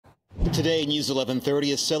Today, News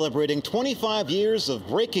 1130 is celebrating 25 years of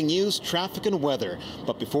breaking news, traffic and weather.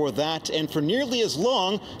 But before that, and for nearly as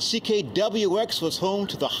long, CKWX was home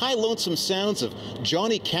to the high lonesome sounds of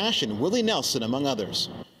Johnny Cash and Willie Nelson, among others.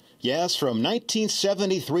 Yes, from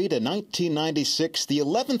 1973 to 1996, the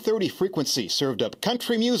 1130 frequency served up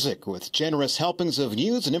country music with generous helpings of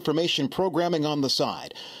news and information programming on the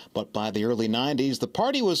side. But by the early 90s, the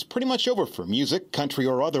party was pretty much over for music, country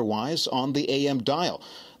or otherwise, on the AM dial.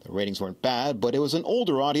 The ratings weren't bad, but it was an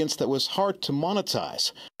older audience that was hard to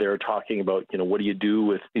monetize. They were talking about, what do you do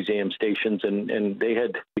with these AM stations? And they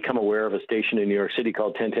had become aware of a station in New York City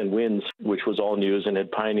called 1010 Wins, which was all news and had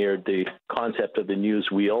pioneered the concept of the news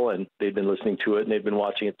wheel. And they'd been listening to it and they'd been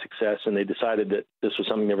watching its success. And they decided that this was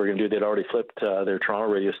something they were going to do. They'd already flipped their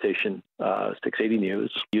Toronto radio station, 680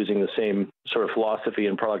 News, using the same sort of philosophy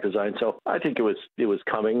and product design. So I think it was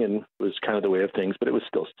coming and it was kind of the way of things, but it was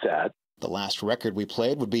still sad. The last record we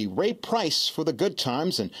played would be Ray Price for the Good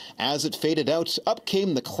Times, and as it faded out, up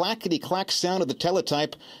came the clackety-clack sound of the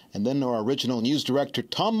teletype, and then our original news director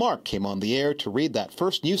Tom Mark came on the air to read that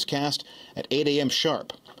first newscast at 8 a.m.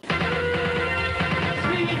 sharp.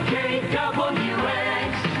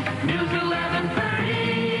 CKWX, News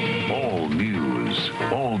 1130. All news,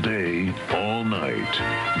 all day, all night.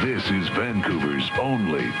 This is Vancouver's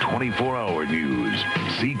only 24-hour news.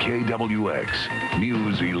 CKWX,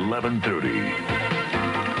 News 1130.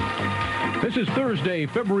 This is Thursday,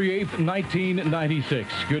 February 8th,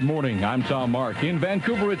 1996. Good morning. I'm Tom Mark. In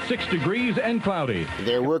Vancouver, it's 6 degrees and cloudy.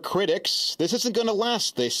 There were critics. This isn't going to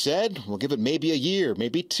last, they said. We'll give it maybe a year,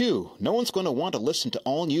 maybe two. No one's going to want to listen to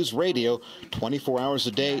all news radio 24 hours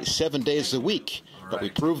a day, 7 days a week. But we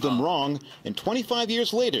proved them wrong, and 25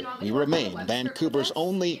 years later, we remain Vancouver's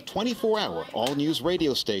only 24-hour all-news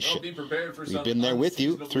radio station. We've been there with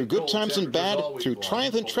you through good times and bad, through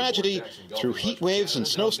triumph and tragedy, through heat waves and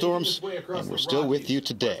snowstorms, and we're still with you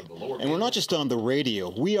today. And we're not just on the radio.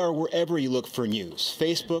 We are wherever you look for news: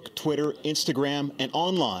 Facebook, Twitter, Instagram, and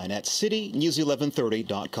online at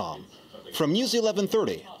citynews1130.com. From News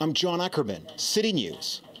 1130, I'm John Ackerman, City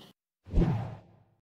News.